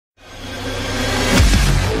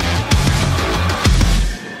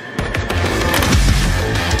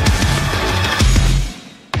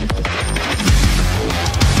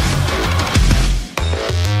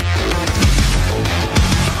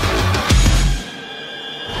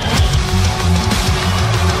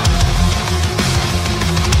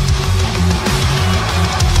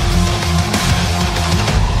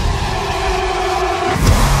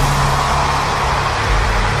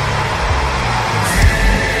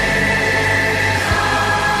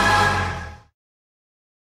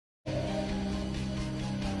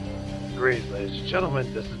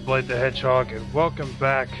gentlemen, this is Blade the Hedgehog, and welcome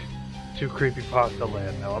back to Creepypasta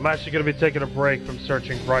Land. Now, I'm actually going to be taking a break from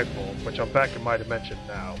searching Rifle, which I'm back in my dimension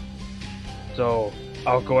now. So,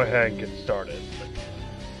 I'll go ahead and get started.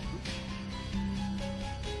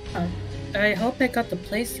 I hope I got the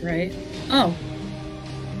place right. Oh.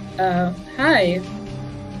 Hi.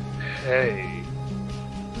 Hey.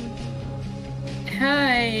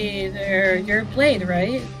 Hi there. You're Blade,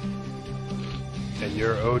 right? And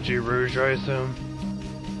you're OG Rouge, I assume?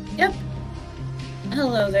 Yep.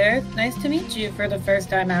 Hello there. Nice to meet you for the first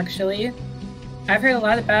time, actually. I've heard a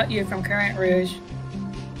lot about you from Current Rouge.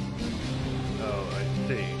 Oh, I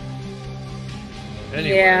see.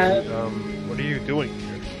 Anyway, yeah. What are you doing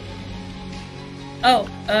here? Oh,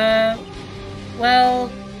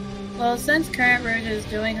 well, since Current Rouge is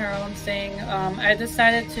doing her own thing, I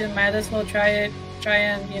decided to might as well try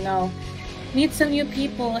and, you know, meet some new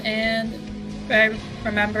people. And by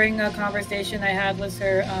remembering a conversation I had with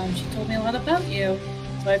her, she told me a lot about you,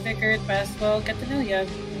 so I figured might as well get to know you.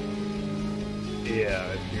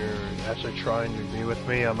 Yeah, if you're actually trying to be with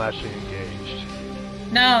me, I'm actually engaged.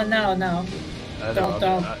 No. I know,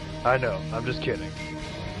 Don't. I know, I'm just kidding.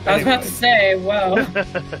 I was about to say, whoa.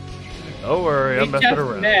 Don't worry, I'm messing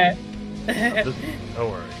around. Met. Don't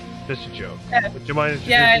worry, just a joke. Would you mind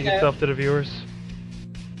introducing yourself to the viewers?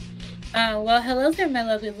 Well, hello there, my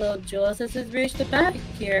lovely little Jules. This is Rouge the Bat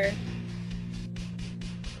here.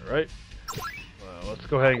 Alright. Well, let's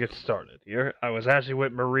go ahead and get started here. I was actually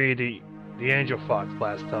with Marie, the Angel Fox,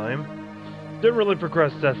 last time. Didn't really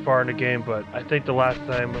progress that far in the game, but I think the last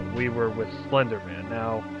time we were with Slenderman.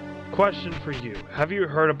 Now, question for you. Have you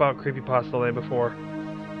heard about Creepypasta Land before?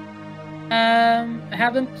 I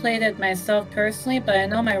haven't played it myself personally, but I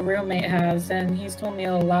know my roommate has, and he's told me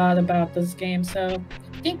a lot about this game, so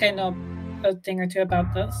I think I know a thing or two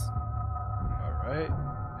about this. Alright.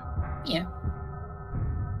 Yeah.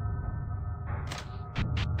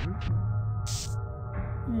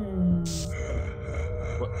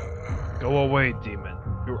 Go away, demon.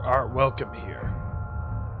 You aren't welcome here.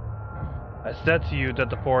 I said to you that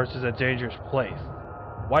the forest is a dangerous place.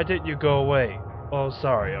 Why didn't you go away? Oh,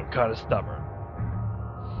 sorry, I'm kind of stubborn.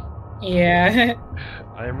 Yeah.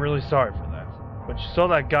 I am really sorry for that. But you saw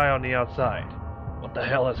that guy on the outside. What the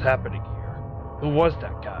hell is happening here? Who was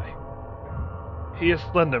that guy? He is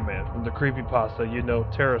Slenderman from the Creepypasta, you know,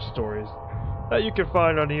 terror stories that you can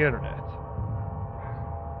find on the internet.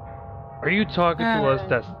 Are you talking to us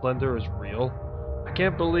that Slender is real? I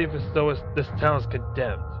can't believe as though this town is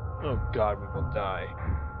condemned. Oh god, we will die.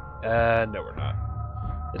 No we're not.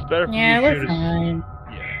 It's better for you two to fine.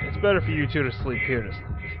 Yeah, it's better for you two to sleep here this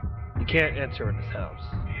night. You can't enter in this house.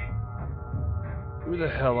 Who the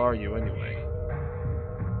hell are you anyway?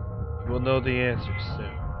 You will know the answers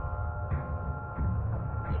soon.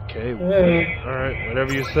 Okay, alright,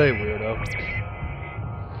 whatever you say, weirdo.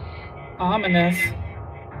 Ominous.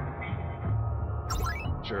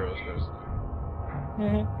 Sure, I was gonna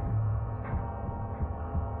say.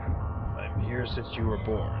 I'm here since you were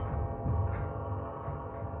born.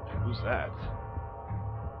 Who's that?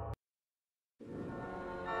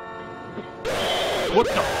 What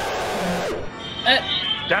the?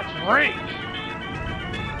 That's Ray!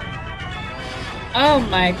 Oh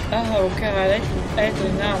my, oh god, I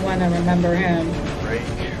do not want to remember him. Rake.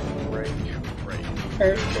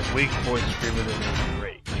 The weak voice screaming in his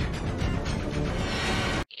Rake.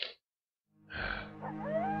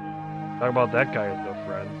 Talk about that guy has no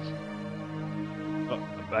friends. Oh,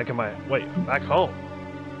 I'm back home.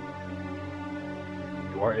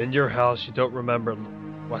 You are in your house, you don't remember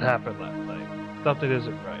what happened last night. Something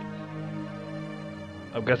isn't right.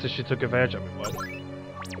 I'm guessing she took advantage of me, what?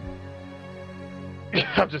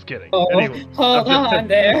 I'm just kidding. Oh, anyway, hold on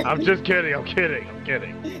there. I'm just kidding, I'm kidding.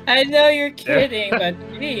 I know you're kidding, but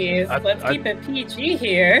please, let's keep it PG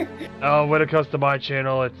here. When it comes to my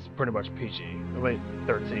channel, it's pretty much PG. Wait,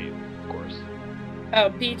 13, of course. Oh,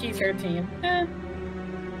 PG-13.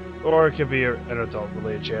 Or it could be an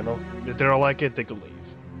adult-related channel. If they don't like it, they can leave.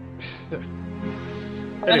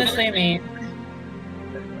 Honestly, me.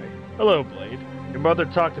 Anyway, hello, Blade. Your mother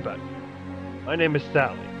talked about you. My name is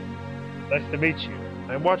Sally. Nice to meet you.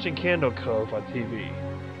 I'm watching Candle Cove on TV.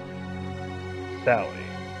 Sally.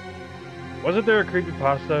 Wasn't there a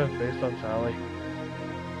creepypasta based on Sally?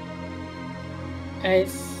 I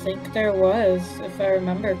think there was, if I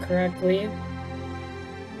remember correctly.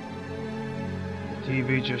 The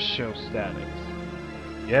TV just shows statics.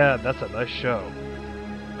 Yeah, that's a nice show.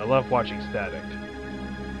 I love watching static.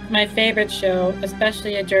 My favorite show,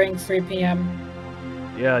 especially during 3 p.m.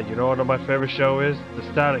 Yeah, you know what my favorite show is? The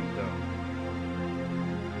Static Zone.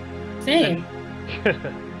 Same.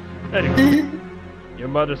 Anyway, Your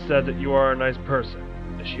mother said that you are a nice person,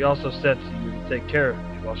 and she also said to you to take care of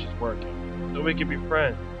me while she's working, so we can be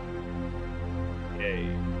friends. Yay.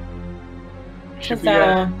 You should be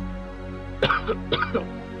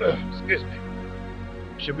excuse me.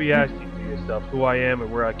 You should be asking to yourself who I am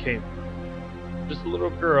and where I came from. I'm just a little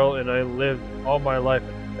girl, and I lived all my life in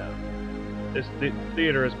this town. This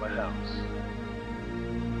theater is my house.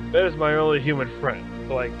 Ben is my only human friend,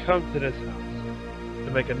 so I come to this house to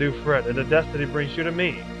make a new friend, and the destiny brings you to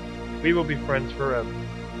me. We will be friends forever.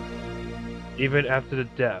 Even after the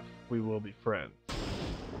death, we will be friends.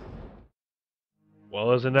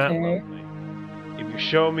 Well, isn't that lovely? If you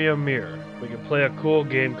show me a mirror, we can play a cool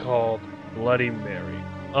game called Bloody Mary.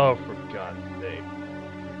 Oh, for God's sake.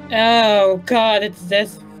 Oh god, it's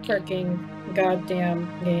this freaking goddamn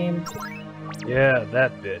game. Yeah,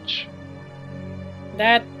 that bitch.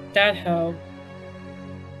 That hoe.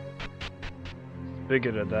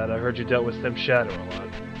 Speaking of that, I heard you dealt with Sim Shadow a lot.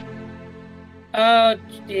 Oh,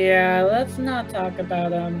 yeah, let's not talk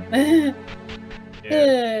about him.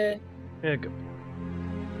 Yeah, good.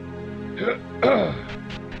 I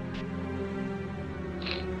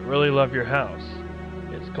really love your house.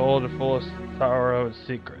 It's cold and full of sorrow and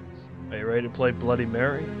secrets. Are you ready to play Bloody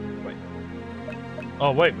Mary? Wait.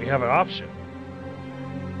 Oh, wait, we have an option.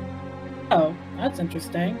 Oh, that's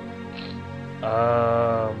interesting.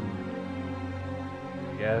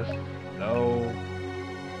 Yes, no.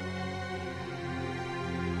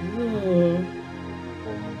 Ooh.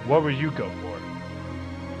 Well, what would you go for?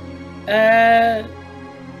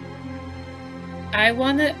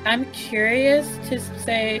 I'm curious to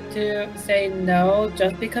say no,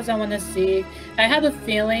 just because I want to see. I have a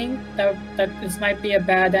feeling that this might be a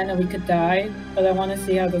bad end and we could die, but I want to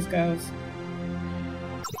see how this goes.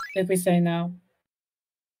 If we say no.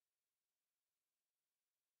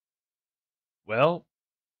 Well,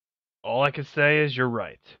 all I can say is you're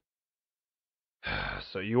right.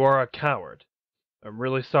 So you are a coward. I'm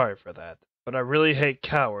really sorry for that. But I really hate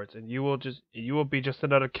cowards, and you will be just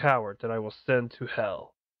another coward that I will send to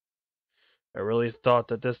hell. I really thought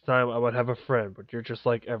that this time I would have a friend, but you're just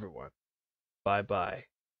like everyone. Bye-bye.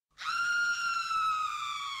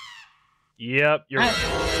 Yep, you're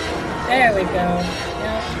There we go.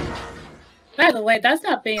 Yep. By the way, that's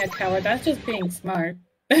not being a coward, that's just being smart.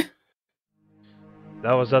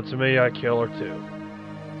 That was up to me, I'd kill her too.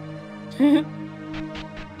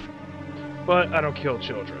 But I don't kill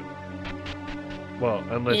children. Well,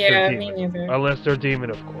 unless they're demon. Unless they're demon,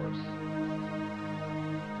 of course.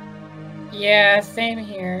 Yeah, same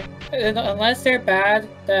here. Unless they're bad,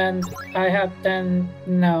 then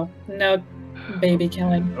no baby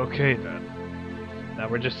killing. Okay then. Now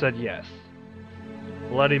we just said yes.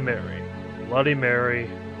 Bloody Mary. Bloody Mary.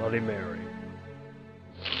 Bloody Mary.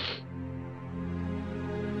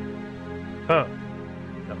 Huh.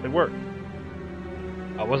 Nothing worked.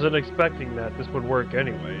 I wasn't expecting that this would work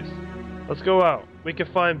anyways. Let's go out. We can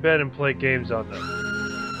find Ben and play games on them.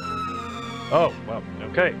 Oh, well,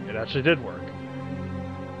 okay. It actually did work.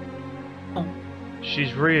 Oh.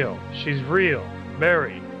 She's real. She's real.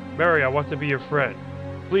 Mary. Mary, I want to be your friend.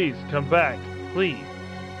 Please, come back. Please.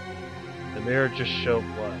 The mirror just showed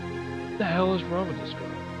blood. What the hell is wrong with this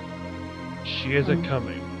girl? She isn't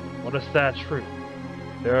coming. What a sad truth.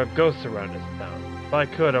 There are ghosts around this town. If I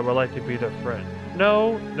could, I would like to be their friend.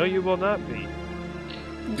 No, you will not be.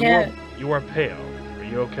 You are pale. Are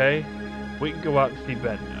you okay? We can go out and see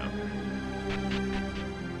Ben now.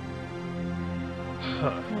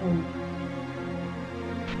 Huh.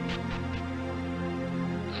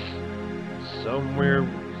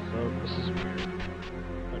 This is weird.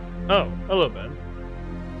 Oh, hello, Ben.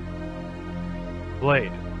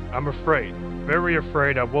 Blade, I'm afraid. Very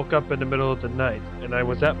afraid. I woke up in the middle of the night, and I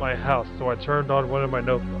was at my house, so I turned on one of my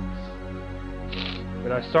notebooks.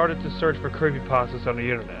 And I started to search for creepypastas on the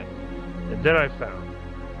internet. And then I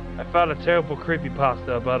found a terrible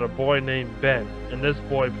creepypasta about a boy named Ben, and this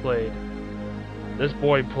boy played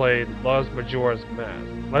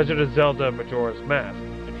Legend of Zelda Majora's Mask,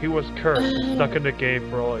 and he was cursed and stuck in the game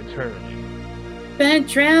for all eternity. Ben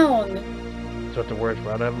drowned! That's what the words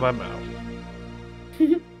right out of my mouth.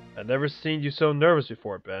 I've never seen you so nervous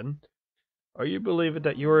before, Ben. Are you believing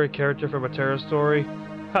that you are a character from a terror story?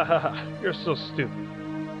 Ha ha ha, you're so stupid.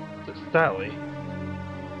 Sally.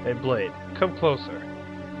 Hey Blade, come closer.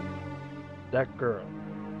 That girl.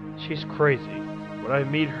 She's crazy. When I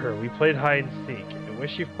meet her, we played hide and seek, and when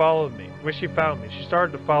she found me, she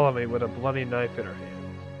started to follow me with a bloody knife in her hands.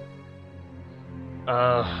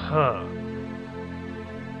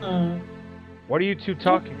 What are you two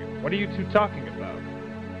talking about?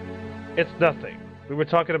 It's nothing. We were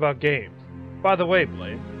talking about games. By the way,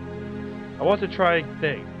 Blade, I want to try a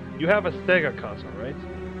thing. You have a Sega console, right?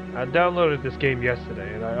 I downloaded this game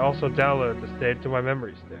yesterday, and I also downloaded the save to my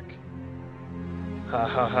memory stick. Ha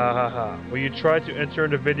ha ha ha ha. Will you try to enter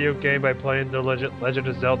in the video game by playing the Legend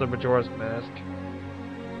of Zelda Majora's Mask?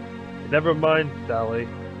 Never mind, Sally,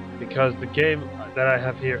 because the game that I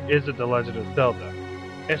have here isn't the Legend of Zelda.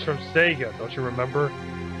 It's from Sega, don't you remember?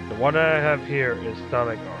 The one I have here is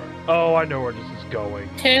Sonic Art. Oh, I know where this is going.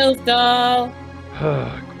 Tails doll.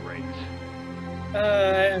 Great.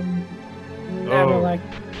 Never liked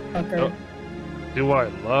fucker. Do I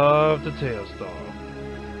love the Tails doll?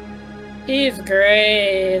 He's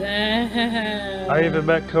great. I even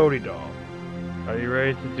met Cody doll. Are you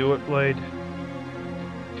ready to do it, Blade?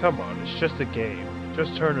 Come on, it's just a game.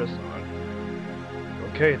 Just turn this on.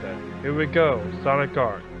 Okay then, here we go, Sonic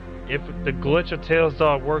Art. If the glitch of Tails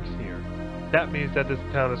doll works here, that means that this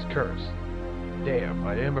town is cursed. Damn,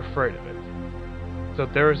 I am afraid of it. So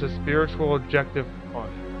there is a spiritual objective on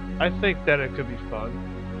it. I think that it could be fun.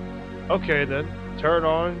 Okay then, turn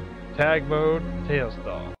on tag mode Tails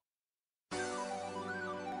doll.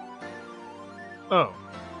 Oh,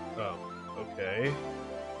 okay.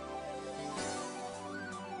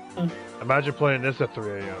 Imagine playing this at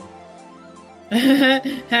 3 a.m.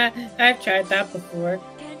 I've tried that before.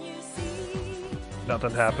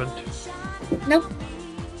 Nothing happened? Nope.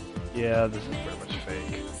 Yeah, this is pretty much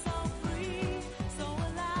fake.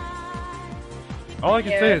 All I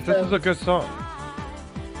can say is this is a good song.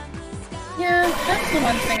 Yeah, that's the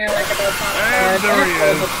one thing I like about Sonic. And there he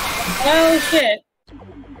is! Oh shit!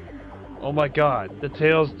 Oh my god, the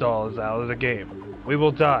Tails doll is out of the game. We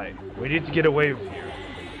will die. We need to get away from here.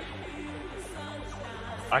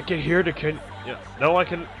 I can hear the No, I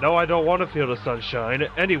don't want to feel the sunshine.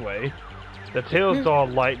 Anyway, the Tails doll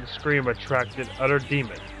light and scream attracted other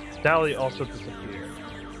demons. Sally also disappeared.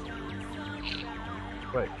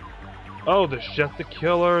 Wait. Oh, there's just the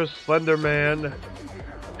Killer, Slender Man.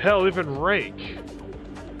 Hell, even Rake.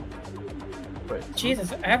 Wait.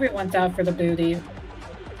 Jesus, everyone's out for the booty.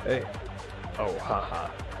 Hey. Oh,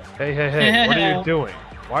 haha. Hey, what are you doing?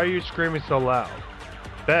 Why are you screaming so loud?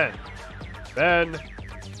 Ben!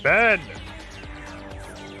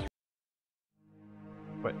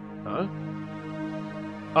 Wait, huh?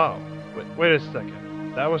 Oh, wait a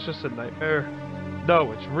second. That was just a nightmare?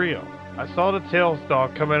 No, it's real. I saw the Tails doll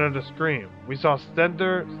come out of the scream. We saw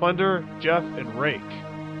Slender, Jeff, and Rake.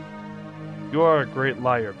 You are a great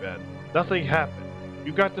liar, Ben. Nothing happened.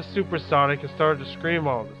 You got the supersonic and started to scream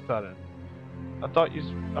all of a sudden. I thought you...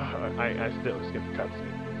 I still skipped the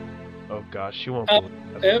cutscene. Oh gosh, she won't believe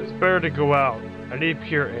us. It's better to go out. I need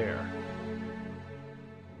pure air.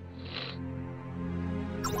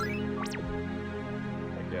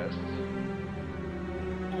 I guess.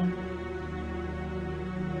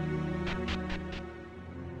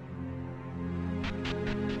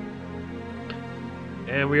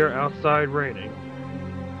 And we are outside raining.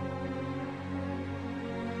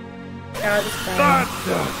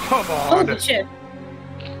 Come on! Oh shit!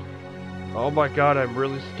 Oh my god, I'm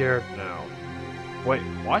really scared now. Wait,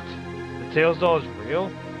 what? The Tails doll is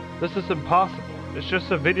real? This is impossible. It's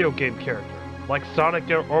just a video game character, like Sonic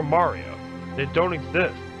or Mario. They don't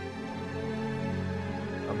exist.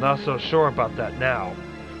 I'm not so sure about that now.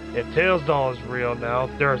 If Tails doll is real now,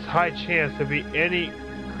 there is high chance to be any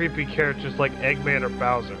creepy characters like Eggman or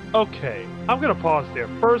Bowser. Okay, I'm gonna pause there.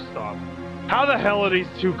 First off, how the hell are these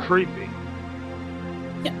two creepy?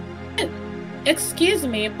 Yeah. Excuse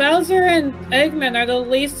me, Bowser and Eggman are the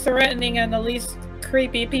least threatening and the least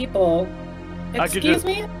creepy people. Excuse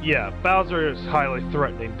me? Yeah, Bowser is highly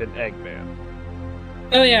threatening than Eggman.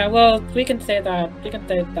 Oh yeah, well, we can say that.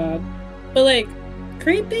 But like,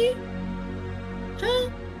 creepy? Huh?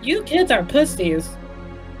 You kids are pussies.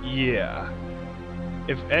 Yeah.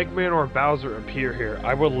 If Eggman or Bowser appear here,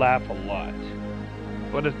 I will laugh a lot.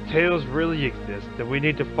 But if Tails really exists, then we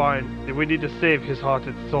need to save his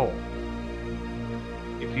haunted soul.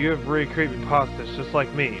 If you have read Creepypastas just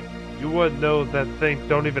like me, you would know that thing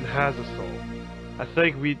don't even has a soul. I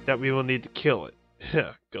think that we will need to kill it.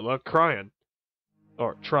 Good luck crying.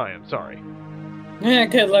 Or trying, sorry.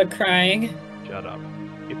 Good luck crying. Shut up.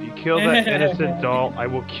 If you kill that innocent doll, I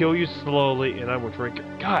will kill you slowly and I will drink it.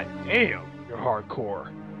 God damn, you're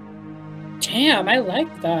hardcore. Damn, I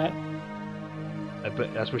like that. I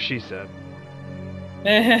bet that's what she said.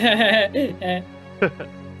 That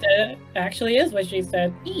actually is what she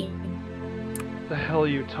said. What the hell are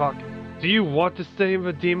you talking? Do you want to save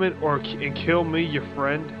a demon and kill me, your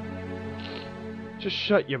friend? Just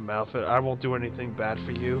shut your mouth and I won't do anything bad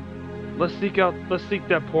for you. Let's seek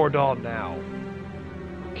that poor doll now.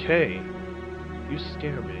 Okay. You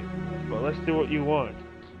scare me. But let's do what you want.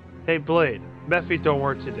 Hey Blade, Mephi don't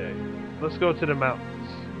work today. Let's go to the mountains.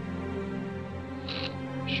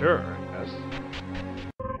 Sure, I guess.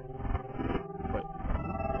 Wait.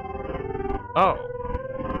 Oh.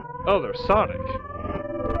 Oh, there's Sonic.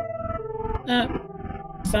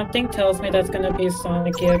 Something tells me that's gonna be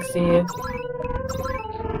Sonic EXE.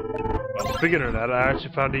 Well, speaking of that, I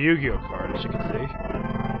actually found a Yu-Gi-Oh card, as you can see.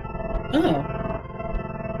 Oh.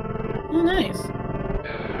 Oh, nice.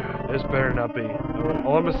 This better not be.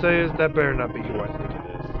 All I'm gonna say is that better not be who I think it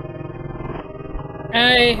is.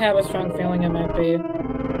 I have a strong feeling it might be.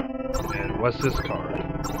 And what's this card?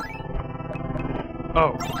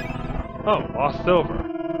 Oh. Oh, Lost Silver.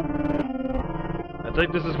 I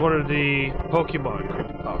think this is one of the Pokemon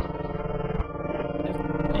creepypastas.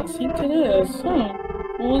 I think it is. Huh.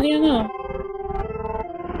 What do you know?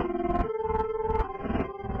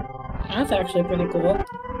 That's actually pretty cool. What's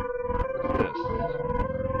this?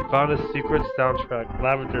 You found a secret soundtrack,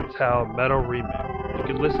 Lavender Town Metal Remix. You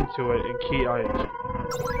can listen to it in key ING.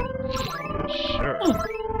 Sure. Huh.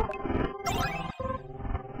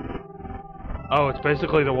 Oh, it's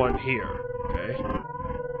basically the one here. Okay.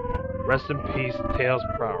 Rest in peace, Tails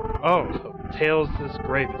Prower. Oh, so Tails'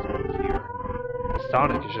 grave is right here.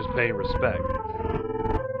 Sonic is just paying respect.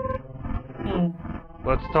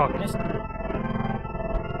 Let's talk.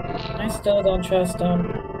 I still don't trust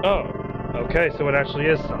him. Oh, okay, so it actually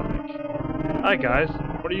is Sonic. Hi guys,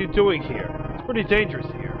 what are you doing here? It's pretty dangerous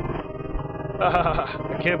here.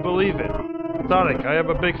 I can't believe it. Sonic, I am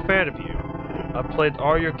a big fan of you. I've played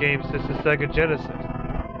all your games since the Sega Genesis.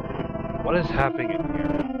 What is happening in here?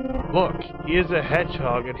 Look, he is a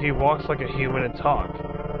hedgehog and he walks like a human and talks.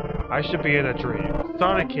 I should be in a dream.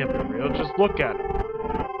 Sonic can't be real, just look at him.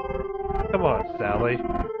 Come on, Sally.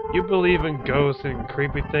 You believe in ghosts and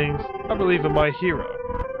creepy things? I believe in my hero.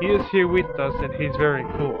 He is here with us and he's very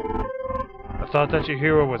cool. I thought that your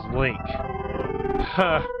hero was Link.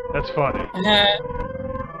 Ha, that's funny.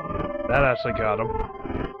 That actually got him.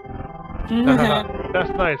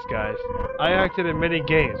 That's nice, guys. I acted in many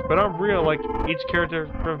games, but I'm real like each character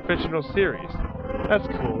from a fictional series. That's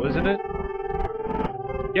cool, isn't it?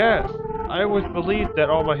 Yes, I always believed that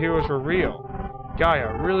all my heroes were real. Guy,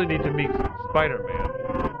 I really need to meet Spider-Man.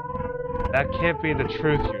 That can't be the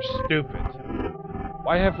truth, you're stupid.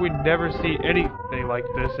 Why have we never seen anything like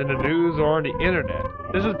this in the news or on the internet?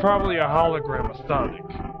 This is probably a hologram of Sonic.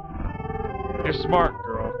 You're smart,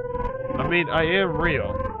 girl. I mean, I am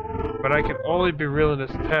real, but I can only be real in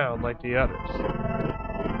this town like the others.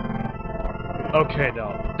 Okay,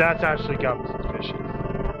 no, that's actually got me suspicious.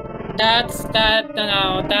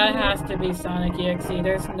 No, that has to be Sonic EXE.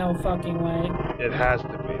 There's no fucking way. It has to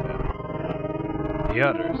be them. The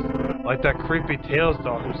others, like that creepy Tails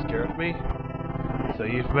doll who scared me. So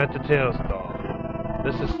you've met the Tails doll.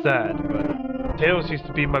 This is sad, but Tails used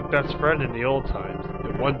to be my best friend in the old times,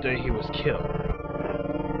 and one day he was killed.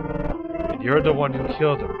 And you're the one who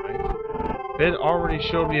killed him, right? Ben already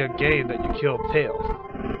showed me a game that you killed Tails.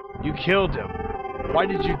 You killed him. Why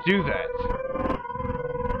did you do that?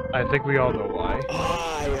 I think we all know why.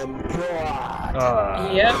 I am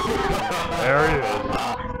God. Yep. There it is.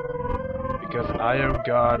 Because I am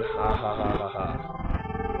God. Ha ha ha ha ha.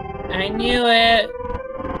 I knew it.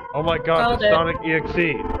 Oh my god, the Sonic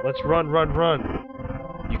EXE. Let's run, run, run.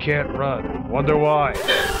 You can't run. Wonder why.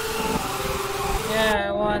 Yeah,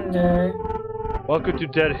 I wonder. Welcome to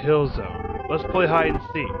Dead Hill Zone. Let's play hide and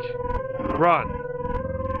seek. Run.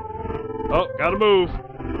 Oh, gotta move.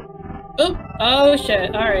 Oop. Oh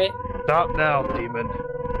shit, alright. Stop now, demon.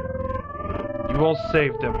 You won't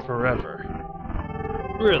save them forever.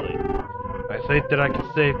 Really? I think that I can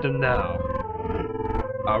save them now.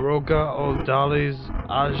 Aroga Odalis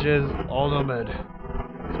Ajes Olomed.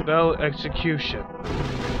 Spell execution.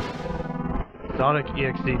 Sonic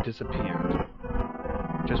EXE disappeared.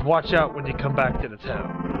 Just watch out when you come back to the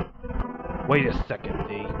town. Wait a second,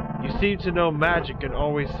 D. You seem to know magic and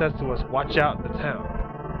always says to us, watch out in the town.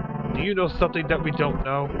 Do you know something that we don't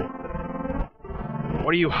know?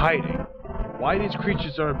 What are you hiding? Why these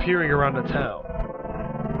creatures are appearing around the town?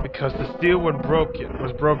 Because the steel was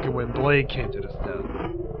broken when Blade came to this town.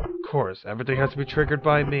 Of course, everything has to be triggered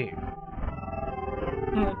by me.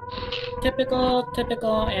 Typical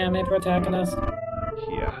anime protagonist.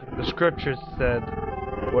 Yeah, the scriptures said,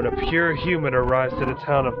 when a pure human arrives to the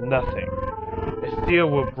town of nothing, a steel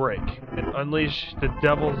will break and unleash the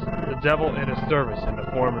devil and his servants in the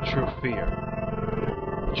form of true fear.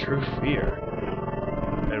 True fear?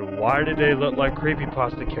 And why do they look like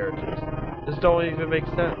creepypasta characters? This don't even make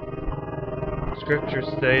sense. Scriptures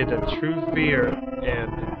say that true fear,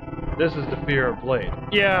 and this is the fear of Blade.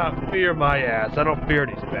 Yeah, fear my ass. I don't fear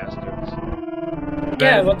these bastards.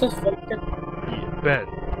 Yeah, what the fuck? Yeah, Ben,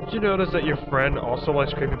 did you notice that your friend also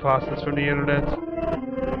likes creepypastas from the internet?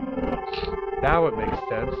 Now it makes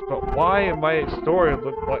sense, but why in my story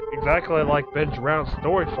look like exactly like Ben Drown's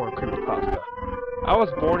story form creepypasta? I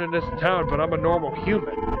was born in this town, but I'm a normal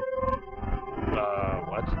human.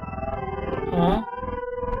 What? Huh?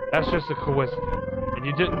 That's just a coincidence. And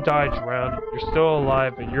you didn't die drowned, you're still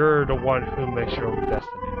alive, and you're the one who makes your own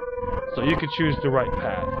destiny. So you can choose the right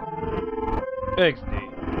path. Thanks, D.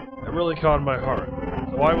 That really caught my heart.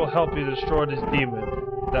 So I will help you destroy these demons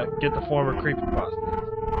that get the form of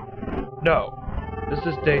creepypastas. No. This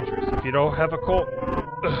is dangerous. If you don't have a cold...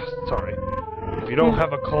 sorry. If you don't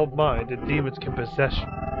have a cold mind, the demons can possess you.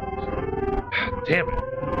 Damn it.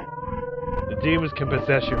 The demons can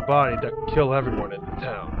possess your body that can kill everyone in the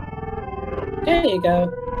town. There you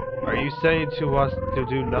go. Are you saying to us to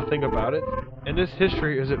do nothing about it? In this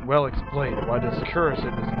history, is it well explained why this curse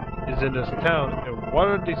is in this town, and what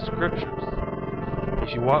are these scriptures?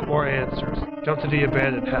 If you want more answers, come to the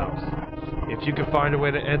abandoned house. If you can find a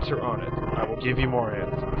way to enter on it, I will give you more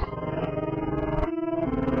answers.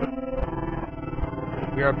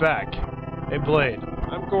 We are back. Hey Blade,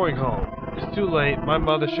 I'm going home. It's too late, my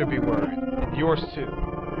mother should be worried. And yours too.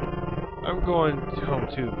 I'm going home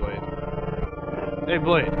too, Blade. Hey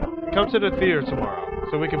Blade, come to the theater tomorrow,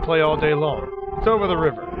 so we can play all day long. It's over the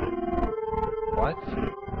river. What?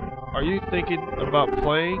 Are you thinking about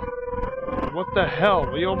playing? What the hell?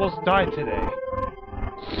 We almost died today.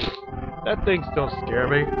 That things don't scare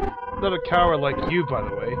me. I'm not a coward like you, by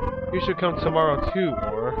the way. You should come tomorrow too,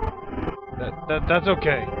 or... That's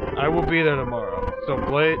okay. I will be there tomorrow. So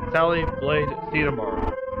Sally, Blade, see you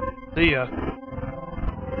tomorrow. See ya.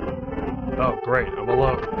 Oh, great. I'm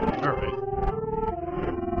alone. Alright.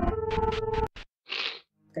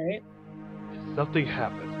 Great. If something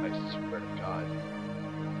happens, I swear to God.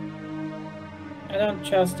 I don't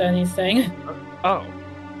trust anything. Oh.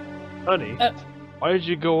 Honey, why did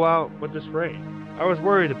you go out with this rain? I was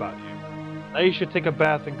worried about you. Now you should take a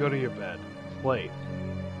bath and go to your bed. It's late.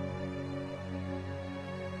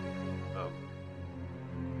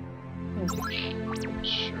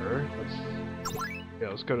 Sure.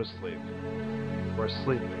 Let's go to sleep. We're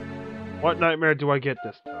sleeping. What nightmare do I get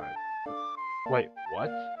this time? Wait,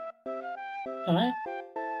 what? Huh?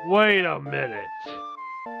 Wait a minute.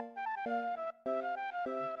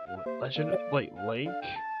 Wait, Link?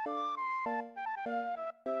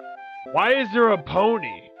 Why is there a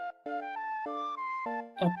pony?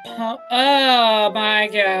 Oh my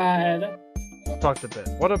god. Talk to Ben.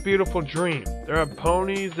 What a beautiful dream. There are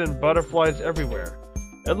ponies and butterflies everywhere.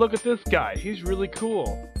 And look at this guy. He's really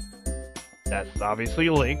cool. That's obviously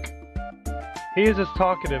Link. He is as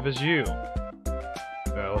talkative as you.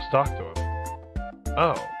 Well, let's talk to him.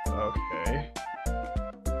 Oh, okay.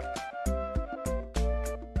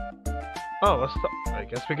 Oh, I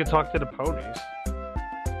guess we can talk to the ponies.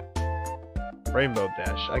 Rainbow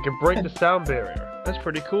Dash. I can break the sound barrier. That's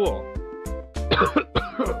pretty cool.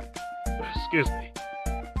 Excuse me.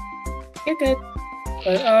 You're good.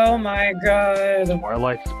 But oh my god.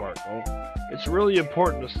 Twilight Sparkle. It's really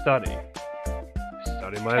important to study.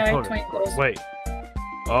 Study my opponent. Wait.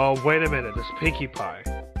 Oh, wait a minute. This Pinkie Pie.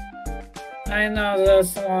 I know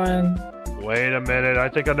this one. Wait a minute. I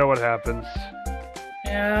think I know what happens.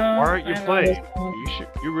 Yeah. Why aren't you playing?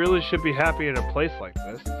 You really should be happy in a place like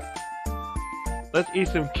this. Let's eat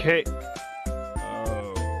some cake.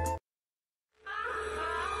 Oh.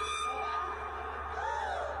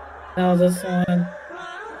 No, this one.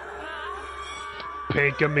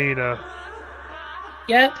 Pinkamena.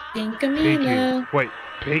 Yep, Pinkamena. Pinky. Wait,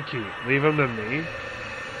 Pinky. Leave him to me?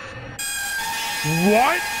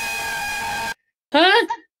 What? Huh?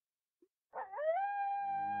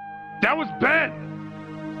 That was Ben!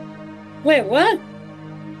 Wait, what?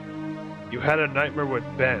 You had a nightmare with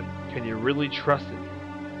Ben. Can you really trust it?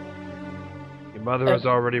 Your mother has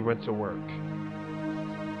already went to work.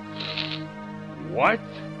 What?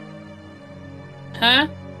 Huh?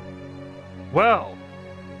 Well,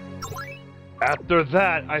 after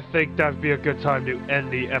that, I think that'd be a good time to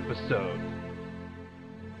end the episode.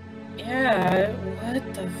 Yeah,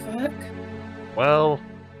 what the fuck? Well,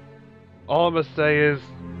 all I'm gonna say is,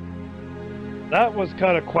 that was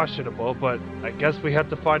kind of questionable, but I guess we have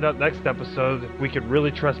to find out next episode if we can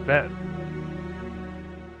really trust Ben.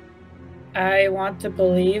 I want to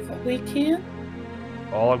believe we can.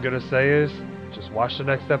 All I'm gonna say is, just watch the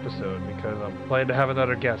next episode, because I'm planning to have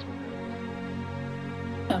another guest with him.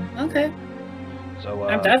 Oh, okay. So,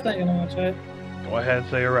 I'm definitely gonna watch it. Go ahead and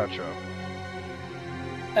say your outro.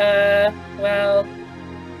 Well,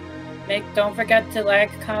 don't forget to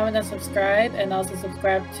like, comment, and subscribe, and also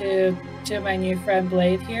subscribe to my new friend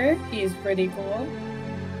Blade here. He's pretty cool.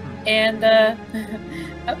 And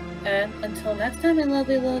and until next time, my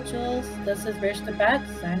lovely little jewels, this is Rich the Bat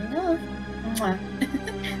signing off. Mwah.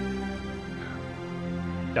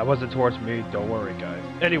 That wasn't towards me. Don't worry, guys.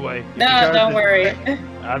 Anyway. No, don't worry.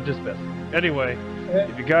 I'm just messing. Anyway,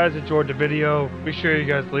 if you guys enjoyed the video, be sure you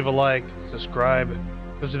guys leave a like, subscribe,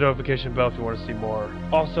 push the notification bell if you want to see more.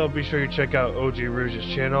 Also, be sure you check out OG Rouge's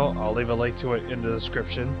channel. I'll leave a link to it in the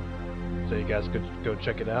description, so you guys could go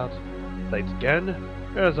check it out. Thanks again.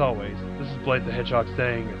 As always, this is Blade the Hedgehog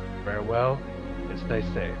saying farewell and stay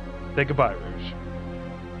safe. Say goodbye, Rouge.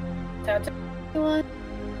 Ta-ta, everyone.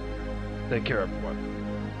 Take care, everyone.